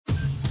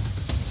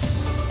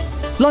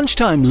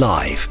Lunchtime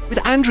Live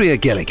with Andrea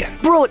Gilligan.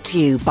 Brought to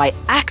you by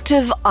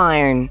Active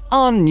Iron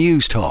On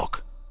News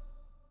Talk.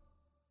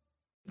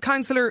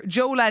 Councillor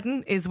Joe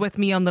Leddin is with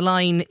me on the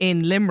line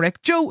in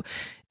Limerick. Joe,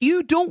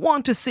 you don't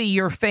want to see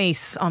your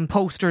face on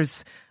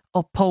posters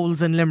up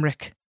polls in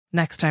Limerick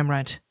next time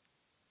round.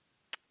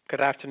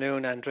 Good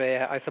afternoon,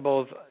 Andrea. I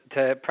suppose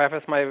to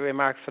preface my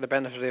remarks for the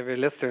benefit of your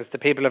listeners, the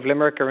people of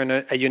Limerick are in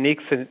a unique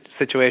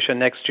situation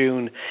next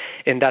June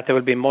in that there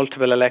will be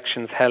multiple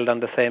elections held on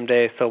the same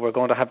day. So we're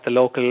going to have the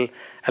local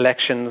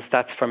elections,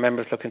 that's for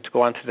members looking to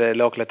go on to the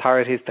local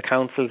authorities, the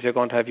councils. You're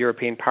going to have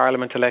European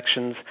Parliament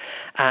elections,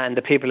 and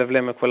the people of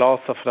Limerick will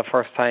also for the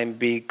first time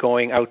be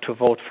going out to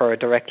vote for a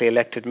directly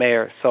elected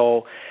mayor.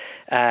 So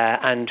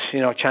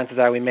chances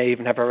are we may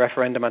even have a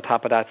referendum on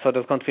top of that. So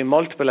there's going to be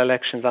multiple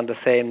elections on the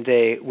same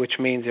day, which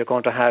means you're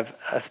going to have,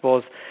 I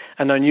suppose,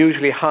 an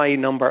unusually high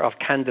number of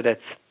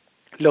candidates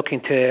looking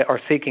to or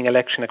seeking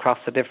election across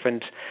the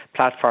different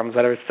platforms,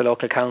 whether it's the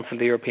local council,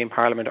 the European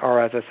Parliament,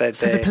 or, as I said,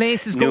 so the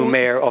place is new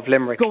mayor of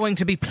Limerick. Going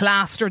to be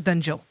plastered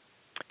then, Joe?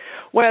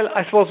 Well,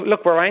 I suppose,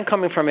 look, where I'm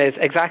coming from is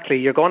exactly,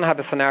 you're going to have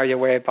a scenario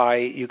whereby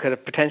you could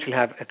potentially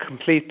have a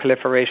complete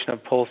proliferation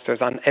of posters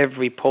on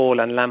every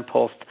pole and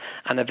lamppost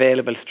and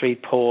available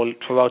street pole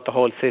throughout the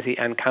whole city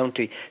and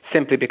county,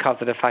 simply because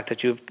of the fact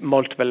that you have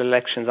multiple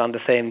elections on the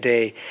same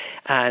day.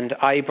 And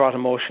I brought a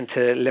motion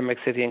to Limerick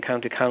City and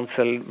County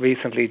Council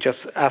recently just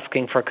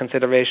asking for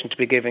consideration to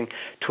be given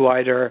to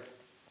either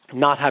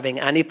not having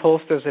any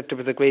posters if there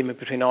was agreement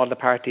between all the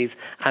parties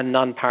and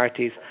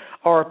non-parties,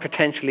 or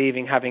potentially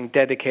even having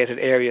dedicated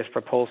areas for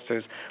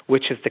posters,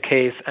 which is the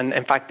case, and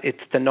in fact it's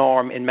the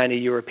norm in many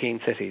European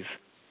cities.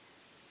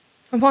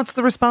 And what's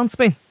the response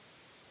been?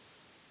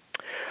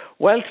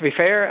 Well, to be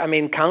fair, I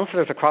mean,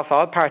 councillors across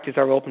all parties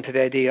are open to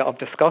the idea of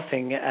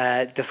discussing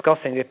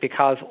it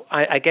because,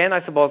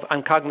 I suppose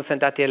I'm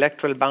cognizant that the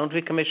Electoral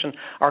Boundary Commission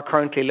are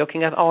currently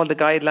looking at all the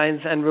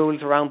guidelines and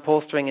rules around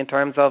postering in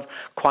terms of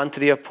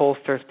quantity of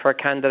posters per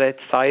candidate,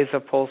 size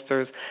of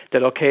posters, the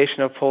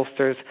location of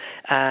posters.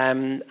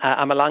 I'm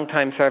a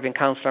long-time serving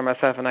councillor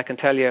myself, and I can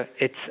tell you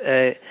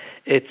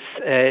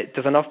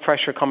there's enough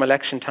pressure come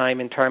election time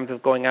in terms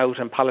of going out,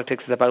 and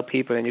politics is about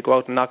people, and you go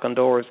out and knock on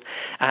doors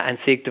and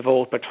seek to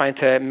vote, but trying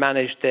to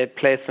manage the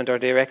placement or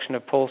the erection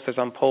of posters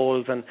on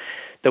poles, and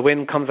the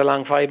wind comes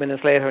along 5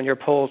 minutes later and your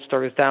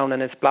poster is down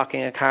and it's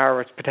blocking a car,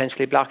 or it's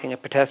potentially blocking a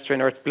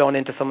pedestrian, or it's blown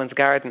into someone's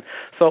garden.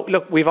 So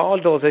look, we've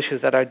all those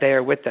issues that are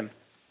there with them.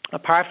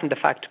 Apart from the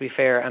fact, to be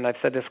fair, and I've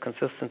said this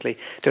consistently,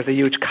 there's a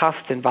huge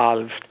cost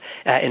involved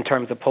in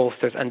terms of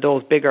posters, and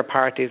those bigger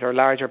parties or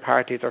larger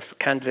parties or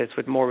candidates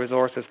with more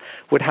resources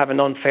would have an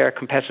unfair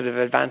competitive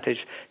advantage,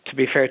 to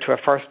be fair, to a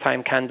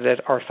first-time candidate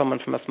or someone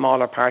from a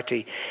smaller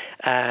party.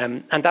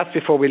 And that's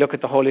before we look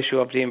at the whole issue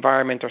of the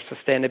environment or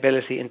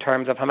sustainability in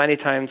terms of how many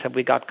times have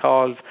we got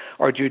calls,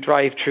 or do you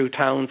drive through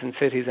towns and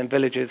cities and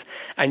villages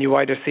and you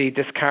either see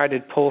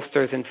discarded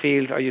posters in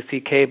fields or you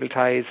see cable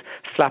ties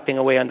flapping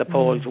away on the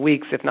poles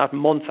weeks, if not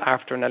months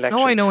after an election.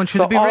 Oh, I know, and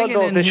should be ringing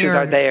all those in issues here,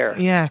 are there.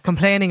 Yeah,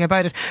 complaining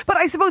about it. But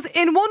I suppose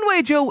in one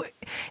way, Joe,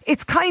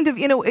 it's kind of,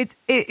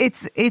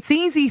 it's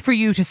easy for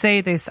you to say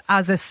this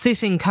as a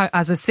sitting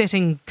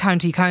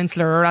county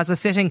councillor or as a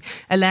sitting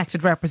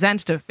elected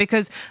representative,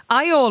 because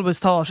I always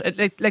thought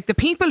like the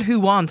people who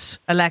want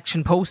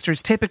election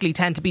posters typically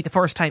tend to be the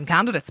first time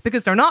candidates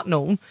because they're not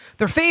known,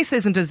 their face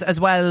isn't as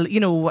well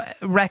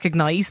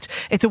recognised.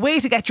 It's a way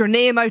to get your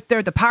name out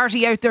there, the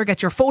party out there,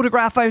 get your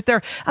photograph out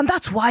there, and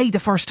that's why the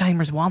first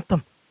timers want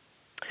them.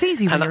 It's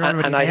easy when you're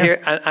already there.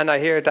 I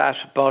hear that,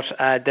 but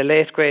the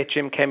late great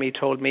Jim Kemmy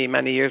told me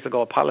many years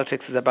ago,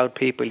 politics is about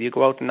people. You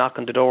go out and knock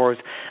on the doors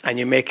and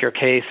you make your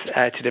case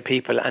to the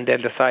people, and they'll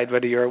decide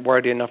whether you're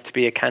worthy enough to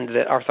be a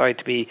candidate,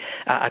 to be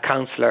a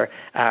councillor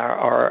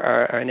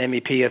or an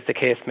MEP, as the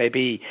case may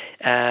be.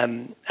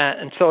 And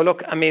so,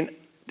 look, I mean,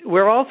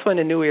 we're also in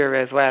a new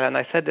era as well, and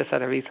I said this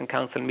at a recent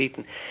council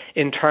meeting,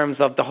 in terms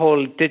of the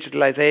whole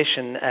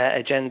digitalisation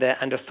agenda,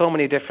 and there's so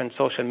many different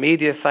social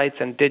media sites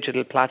and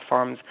digital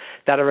platforms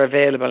that are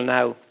available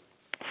now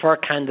for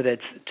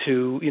candidates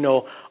to,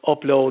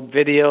 upload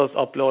videos,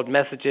 upload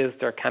messages,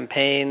 their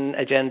campaign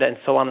agenda, and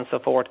so on and so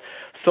forth.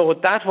 So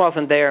that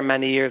wasn't there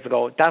many years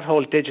ago. That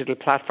whole digital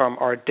platform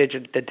or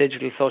the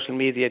digital social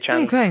media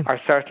channels are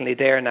certainly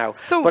there now.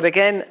 But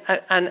again,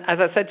 and as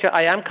I said to you,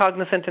 I am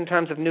cognizant in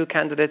terms of new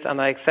candidates,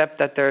 and I accept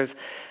that there's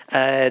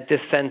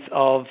this sense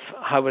of,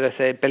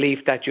 belief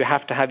that you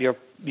have to have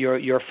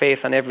your face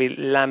on every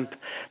lamp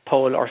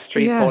pole or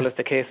street pole, as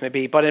the case may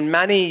be. But in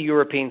many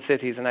European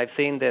cities, and I've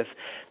seen this,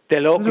 the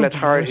local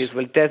authorities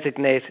will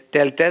designate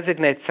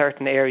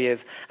certain areas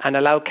and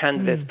allow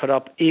candidates put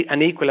up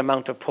an equal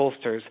amount of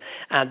posters,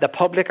 and the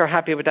public are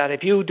happy with that.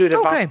 If you do the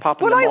box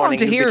pop in the morning,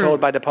 you'll be told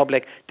by the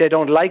public they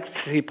don't like to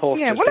see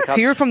posters. Yeah, well, let's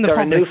hear from the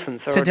public. They're a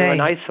nuisance or today, they're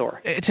an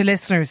eyesore. To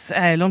listeners,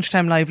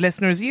 Lunchtime Live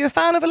listeners, are you a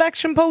fan of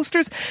election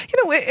posters?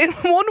 In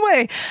one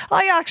way,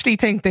 I actually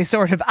think they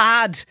sort of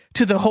add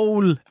to the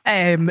whole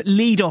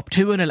lead up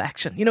to an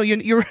election.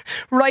 You're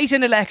right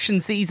in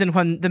election season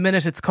when the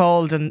minute it's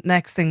called, and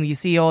next thing you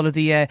see all all of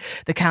the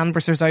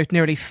canvassers out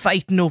nearly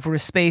fighting over a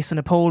space in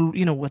a pole,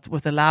 you know,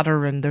 with a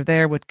ladder, and they're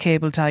there with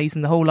cable ties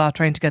and the whole lot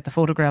trying to get the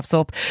photographs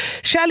up.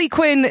 Shelly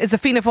Quinn is a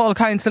Fianna Fail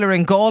Councillor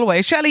in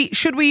Galway. Shelly,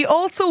 should we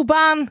also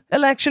ban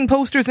election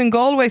posters in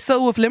Galway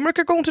so if Limerick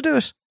are going to do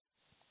it?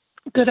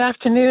 Good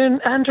afternoon,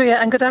 Andrea,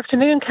 and good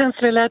afternoon,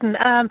 Councillor Leddin.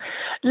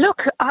 Look,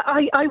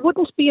 I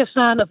wouldn't be a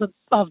fan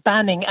of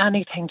banning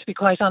anything, to be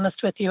quite honest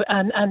with you,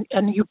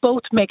 and you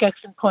both make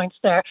excellent points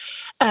there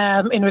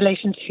in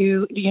relation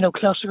to, you know,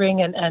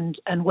 cluttering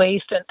and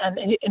waste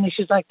and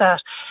issues like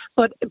that.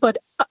 But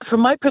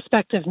from my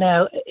perspective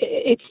now,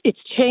 it's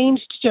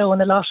changed, Joe, in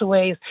a lot of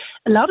ways.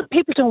 A lot of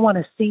people don't want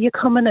to see you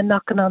coming and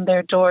knocking on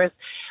their doors.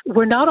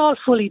 We're not all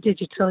fully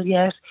digital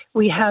yet.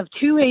 We have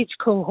two age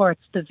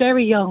cohorts, the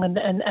very young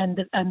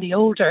and the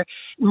older,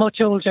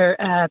 much older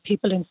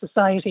people in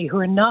society who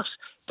are not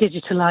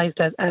digitalised,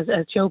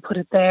 as Joe put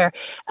it there,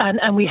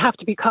 and we have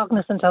to be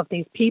cognizant of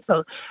these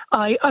people.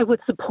 I would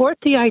support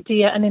the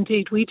idea, and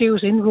indeed we do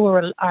it in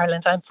rural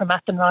Ireland. I'm from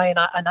Athenry,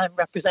 and I'm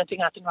representing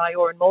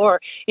Athenry-Oranmore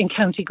in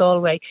County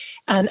Galway,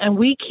 and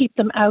we keep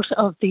them out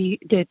of the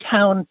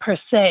town per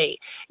se.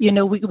 You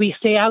know, we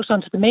stay out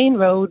onto the main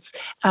roads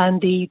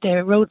and the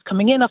roads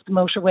coming in off the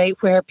motorway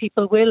where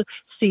people will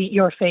see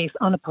your face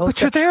on a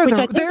poster. But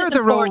they're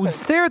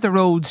the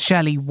roads,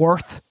 Shelley,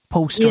 worth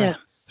postering. Yeah.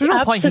 There's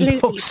no point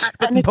in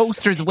putting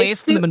posters,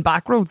 wasting them in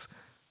back roads.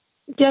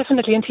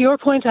 Definitely. And to your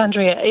point,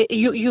 Andrea,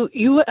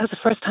 you as a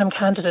first-time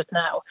candidate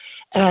now,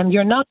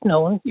 you're not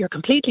known. You're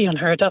completely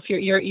unheard of.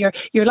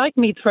 You're like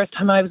me the first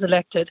time I was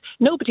elected.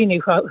 Nobody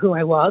knew who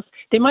I was.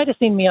 They might have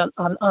seen me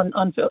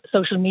on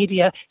social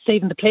media,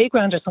 saving the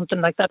playground or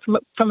something like that.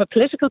 From a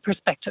political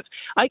perspective,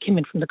 I came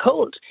in from the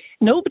cold.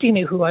 Nobody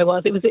knew who I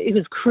was. It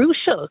was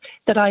crucial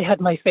that I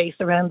had my face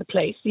around the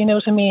place. You know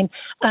what I mean?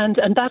 And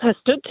that has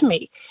stood to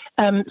me.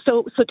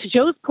 So to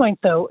Joe's point,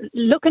 though,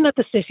 looking at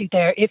the city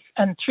there,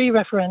 and 3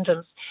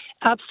 referendums,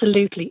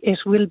 absolutely, it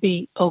will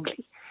be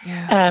ugly.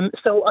 Yeah.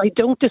 So I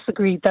don't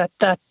disagree that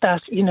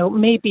you know,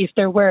 maybe if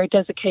there were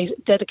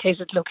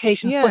dedicated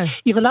locations, but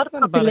you have a lot of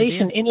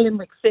population in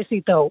Limerick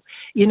City, though.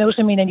 You know what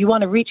I mean, and you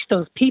want to reach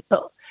those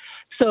people.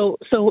 So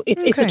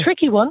it's a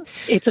tricky one.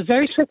 It's a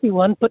very tricky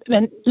one, but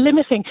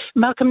limiting.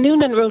 Malcolm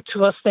Noonan wrote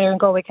to us there in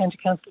Galway County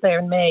Council there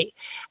in May,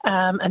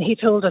 and he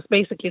told us,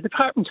 basically, the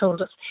department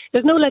told us,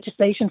 there's no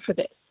legislation for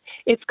this.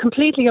 It's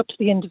completely up to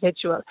the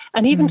individual.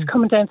 And even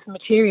coming down to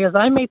materials,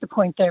 I made the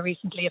point there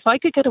recently, if I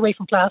could get away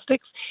from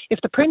plastics, if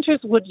the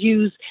printers would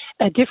use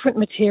a different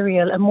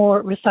material, a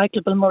more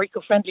recyclable, more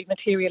eco-friendly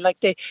material, like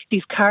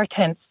these car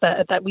tents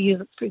that we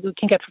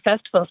can get for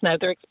festivals now,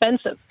 they're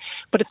expensive.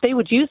 But if they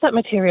would use that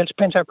material to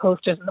print our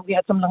posters and we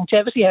had some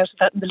longevity out of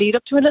that in the lead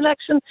up to an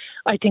election,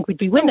 I think we'd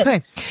be winning.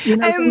 Okay. You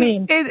know what I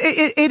mean?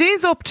 It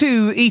is up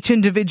to each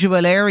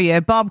individual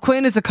area. Bob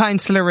Quinn is a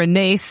councillor in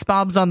Naas.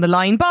 Bob's on the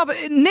line. Bob,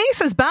 Naas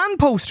has banned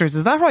posters,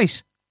 is that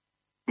right?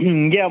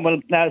 Yeah, well,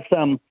 as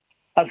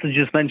was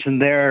just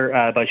mentioned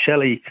there by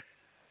Shelley,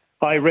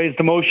 I raised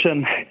a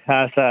motion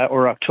at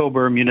our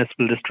October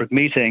municipal district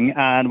meeting,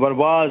 and what it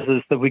was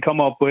is that we come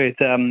up with,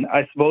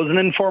 I suppose, an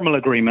informal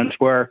agreement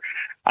where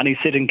any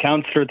sitting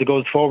councillor that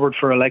goes forward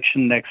for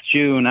election next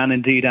June, and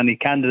indeed any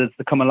candidates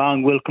that come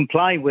along, will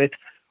comply with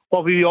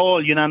what we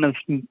all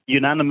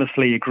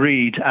unanimously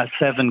agreed as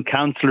 7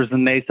 councillors in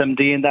Naas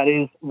MD, and that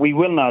is we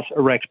will not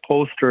erect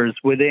posters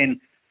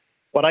within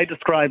what I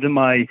described in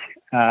my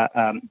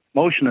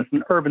motion as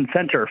an urban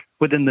centre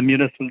within the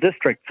municipal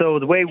district. So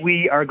the way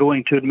we are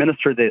going to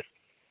administer this,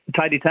 the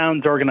Tidy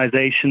Towns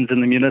organisations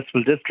in the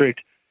municipal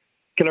district,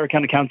 Kildare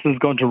County Council is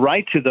going to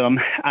write to them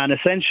and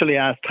essentially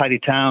ask Tidy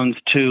Towns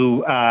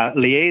to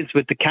liaise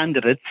with the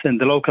candidates in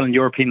the local and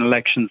European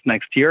elections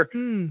next year,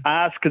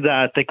 ask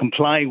that they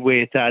comply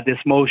with this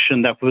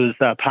motion that was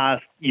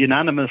passed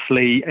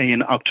unanimously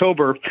in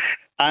October,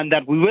 and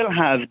that we will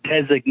have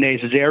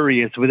designated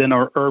areas within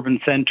our urban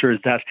centres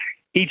that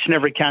each and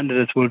every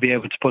candidate will be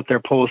able to put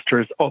their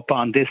posters up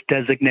on this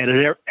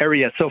designated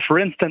area. So, for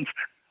instance,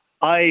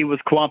 I was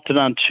co-opted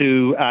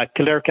onto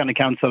Kildare County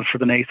Council for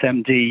the Naas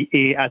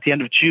MD at the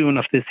end of June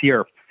of this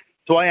year.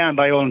 So I am,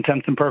 by all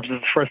intents and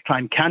purposes, a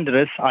first-time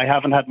candidate. I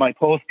haven't had my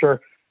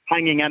poster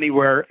hanging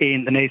anywhere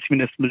in the Naas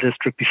Municipal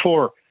District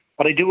before.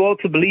 But I do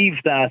also believe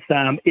that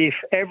if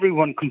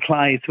everyone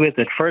complies with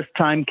it,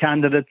 first-time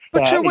candidates,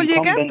 will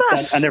you get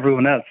that? And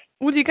everyone else.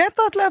 Will you get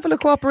that level of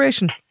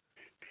cooperation?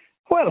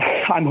 Well,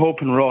 I'm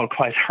hoping we're all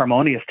quite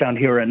harmonious down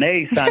here in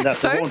Naas, and that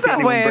there won't be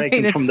anyone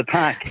breaking from the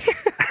pack.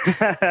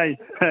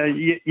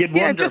 You'd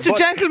wonder. Just a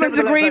gentleman's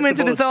agreement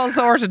and it's all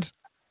sorted.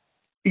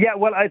 Yeah,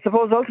 well, I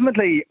suppose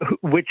ultimately,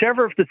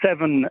 whichever of the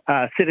 7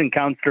 sitting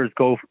councillors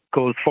goes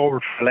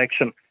forward for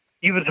election,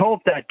 you would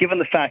hope that, given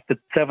the fact that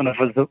 7 of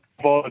us have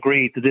all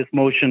agreed that this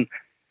motion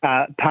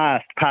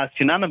passed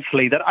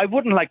unanimously, that I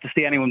wouldn't like to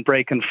see anyone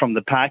breaking from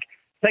the pack.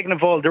 Second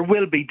of all, there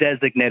will be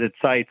designated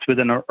sites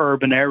within our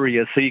urban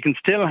areas, so you can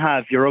still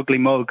have your ugly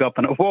mug up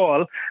on a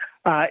wall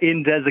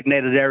in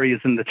designated areas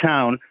in the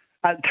town.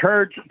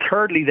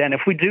 Thirdly, then,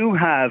 if we do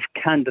have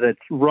candidates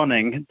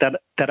running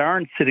that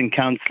aren't sitting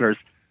councillors,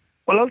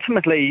 Well,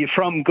 ultimately,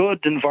 from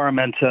good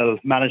environmental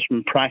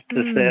management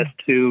practices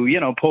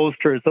to,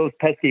 posters, those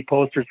pesky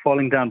posters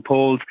falling down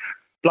poles,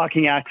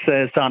 blocking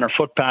access on our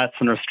footpaths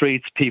and our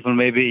streets, people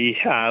maybe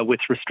with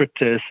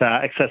restricted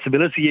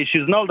accessibility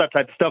issues and all that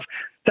type of stuff,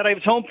 that I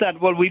would hope that,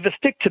 we've a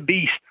stick to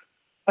beat,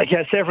 I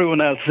guess,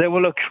 everyone else. Say,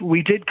 well, look,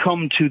 we did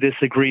come to this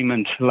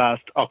agreement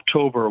last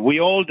October.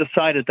 We all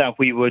decided that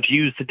we would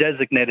use the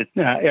designated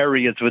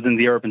areas within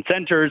the urban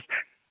centres,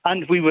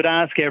 and we would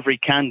ask every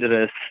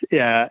candidate,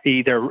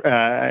 either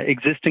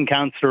existing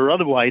councillor or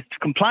otherwise, to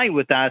comply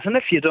with that. And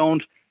if you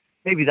don't,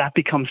 maybe that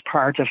becomes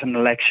part of an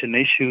election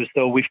issue.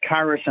 So we've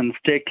carrot and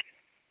stick.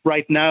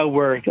 Right now,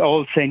 we're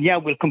all saying,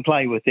 we'll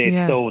comply with it.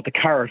 Yeah. So the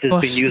carrot is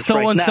being used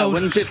right now.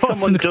 And if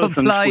someone doesn't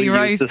comply,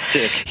 right? Use the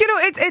stick.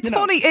 It's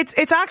funny.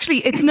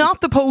 It's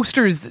not the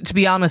posters, to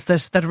be honest,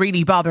 that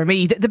really bother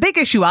me. The big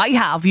issue I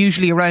have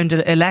usually around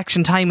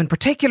election time, and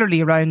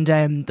particularly around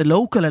the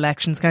local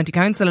elections, county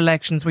council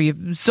elections, where you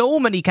have so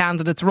many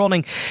candidates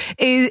running,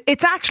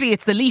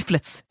 it's the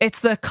leaflets.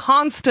 It's the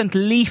constant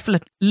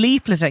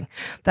leafleting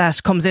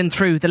that comes in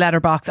through the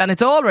letterbox, and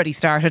it's already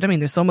started. I mean,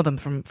 there's some of them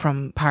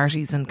from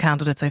parties and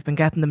candidates. I've been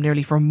getting them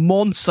nearly for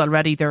months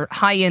already. They're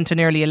high into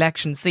nearly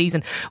election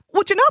season.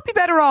 Would you not be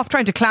better off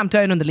trying to clamp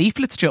down on the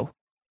leaflets, Joe?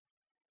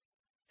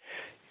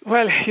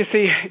 Well, you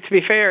see, to be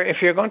fair,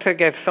 if you're going to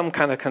get some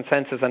kind of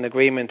consensus and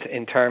agreement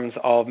in terms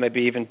of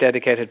maybe even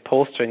dedicated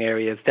postering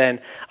areas, then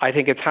I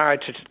think it's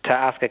hard to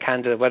ask a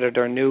candidate, whether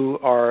they're new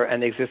or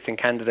an existing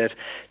candidate,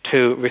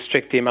 to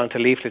restrict the amount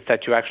of leaflets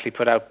that you actually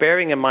put out.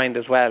 Bearing in mind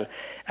as well,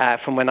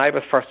 from when I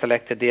was first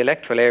elected, the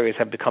electoral areas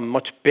have become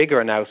much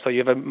bigger now, so you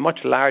have a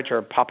much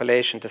larger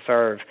population to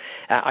serve.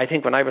 I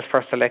think when I was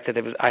first elected,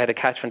 I had a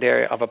catchment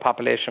area of a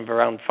population of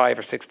around 5,000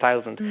 or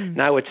 6,000.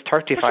 Now it's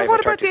 35,000. So what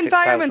about the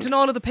environment and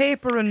all of the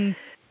paper and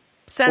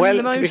sending them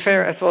out? Well, to be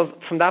fair, I suppose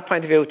from that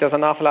point of view, there's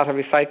an awful lot of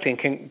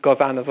recycling goes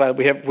on as well.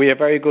 We have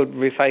very good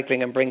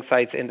recycling and bring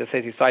sites in the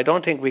city, so I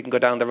don't think we can go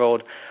down the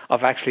road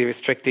of actually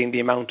restricting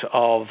the amount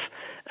of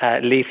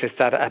leaflets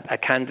that a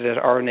candidate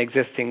or an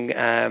existing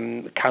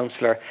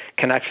councillor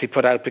can actually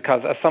put out,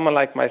 because as someone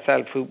like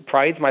myself who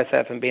prides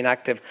myself in being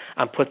active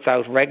and puts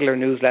out regular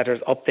newsletters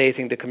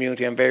updating the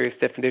community on various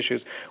different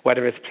issues,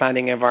 whether it's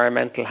planning,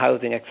 environmental,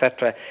 housing,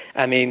 etc.,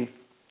 I mean,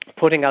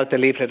 putting out the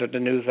leaflet or the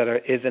newsletter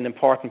is an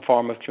important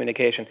form of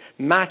communication,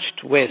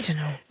 matched with,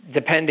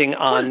 depending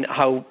on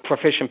how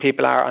proficient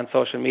people are on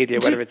social media,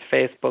 whether it's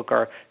Facebook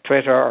or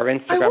Twitter or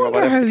Instagram or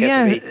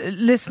whatever.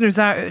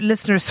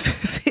 Listeners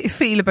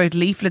feel about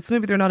leaflets.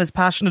 Maybe they're not as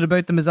passionate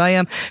about them as I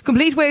am.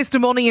 Complete waste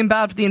of money and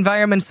bad for the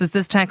environment, says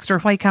this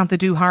texter. Why can't they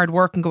do hard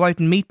work and go out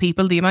and meet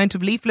people? The amount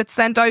of leaflets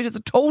sent out is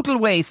a total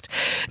waste.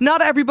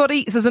 Not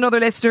everybody, says another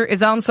listener,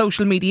 is on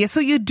social media, so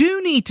you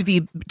do need to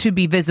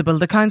be visible.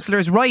 The councillor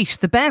is right.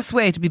 The best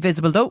way to be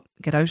visible, though,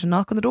 get out and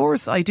knock on the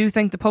doors. I do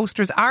think the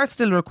posters are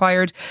still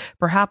required,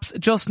 perhaps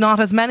just not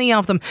as many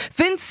of them.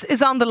 Vince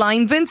is on the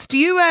line. Vince, do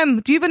you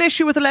have an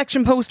issue with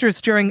election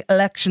posters during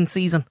election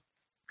season?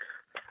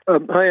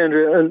 Hi,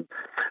 Andrea.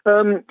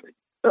 And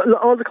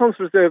all the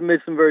councillors there have made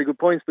some very good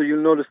points, but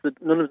you'll notice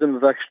that none of them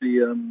have actually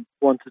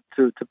wanted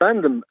to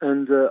ban them.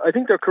 And I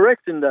think they're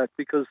correct in that,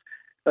 because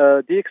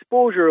the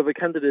exposure of a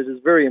candidate is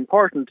very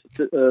important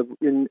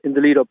in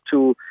the lead up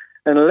to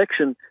an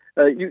election.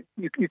 You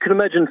can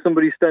imagine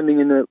somebody standing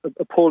in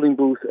a polling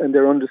booth and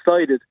they're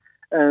undecided,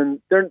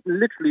 and they're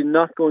literally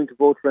not going to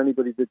vote for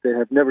anybody that they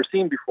have never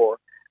seen before.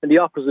 And the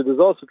opposite is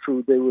also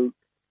true.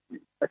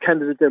 A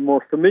candidate they're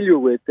more familiar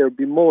with, they'll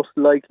be most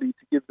likely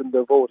to give them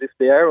their vote if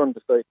they are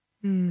undecided.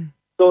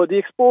 So the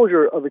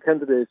exposure of a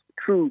candidate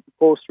through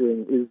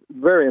postering is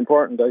very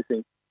important, I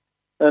think.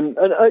 And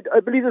I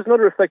believe there's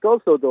another effect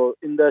also, though,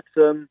 in that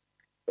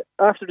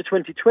after the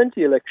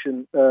 2020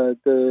 election,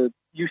 the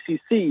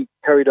UCC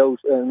carried out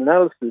an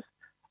analysis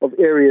of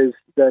areas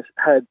that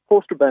had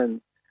poster bans,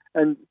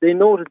 and they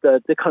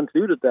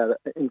concluded that,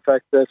 in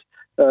fact, that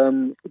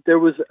there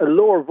was a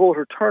lower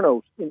voter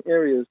turnout in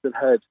areas that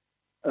had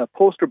a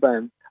poster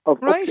ban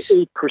of up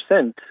to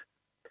 8%.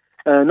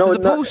 So the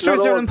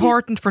posters are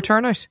important for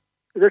turnout?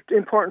 They're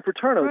important for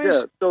turnout,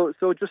 yeah.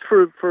 So just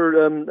for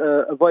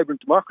a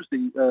vibrant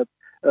democracy,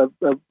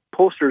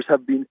 posters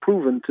have been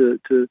proven to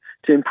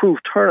improve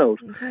turnout.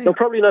 Okay. Now,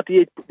 probably not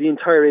the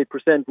entire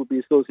 8% would be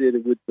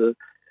associated with the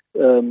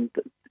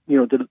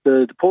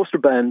poster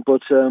ban,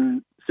 but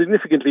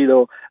significantly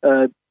though,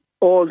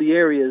 all the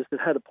areas that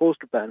had a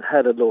poster ban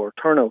had a lower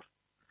turnout.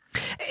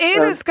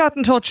 Ada's got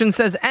in touch and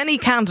says any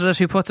candidate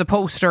who puts a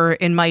poster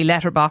in my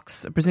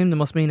letterbox, I presume they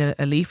must mean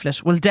a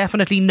leaflet, will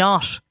definitely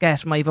not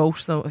get my vote.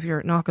 So if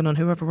you're knocking on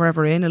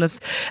wherever Ina lives,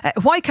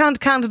 why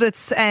can't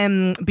candidates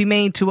be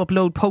made to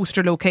upload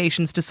poster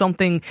locations to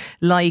something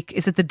like,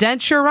 is it the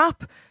Denture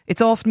app?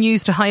 It's often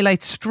used to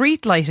highlight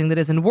street lighting that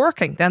isn't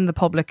working. Then the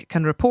public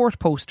can report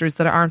posters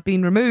that aren't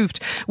being removed.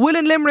 Will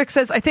in Limerick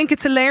says, I think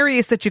it's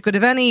hilarious that you could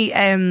have any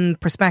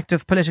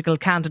prospective political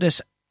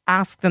candidate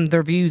ask them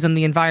their views on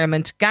the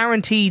environment.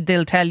 Guaranteed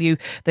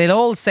they'll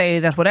all say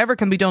that whatever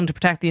can be done to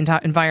protect the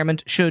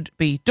environment should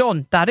be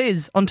done. That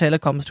is, until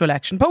it comes to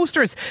election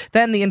posters.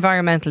 Then the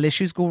environmental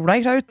issues go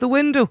right out the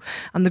window,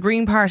 and the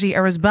Green Party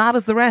are as bad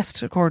as the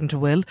rest, according to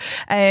Will.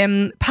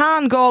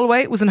 Pan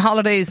Galway was on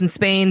holidays in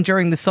Spain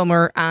during the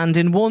summer, and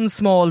in one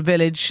small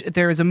village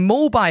there is a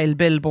mobile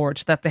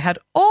billboard that they had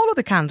all of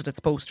the candidates'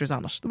 posters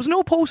on it. There was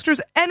no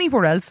posters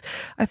anywhere else.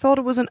 I thought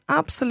it was an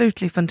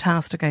absolutely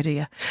fantastic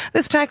idea.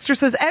 This texter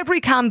says every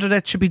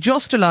candidate should be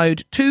just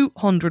allowed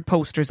 200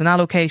 posters, an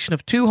allocation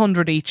of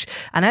 200 each,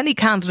 and any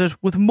candidate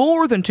with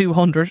more than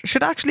 200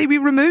 should actually be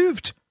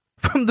removed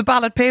from the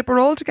ballot paper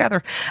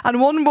altogether.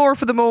 And one more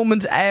for the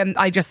moment.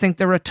 I just think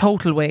they're a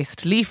total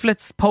waste.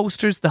 Leaflets,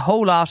 posters, the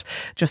whole lot.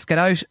 Just get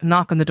out,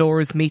 knock on the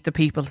doors, meet the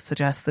people,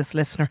 suggests this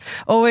listener.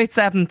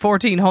 087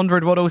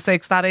 1400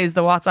 106, that is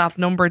the WhatsApp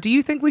number. Do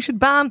you think we should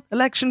ban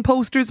election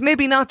posters?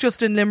 Maybe not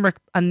just in Limerick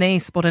and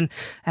Naas, but in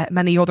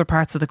many other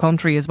parts of the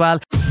country as well.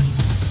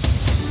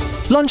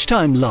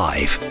 Lunchtime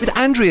Live with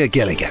Andrea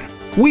Gilligan.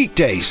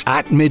 Weekdays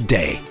at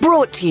midday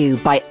Brought to you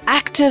by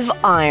Active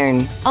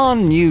Iron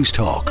on News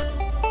Talk.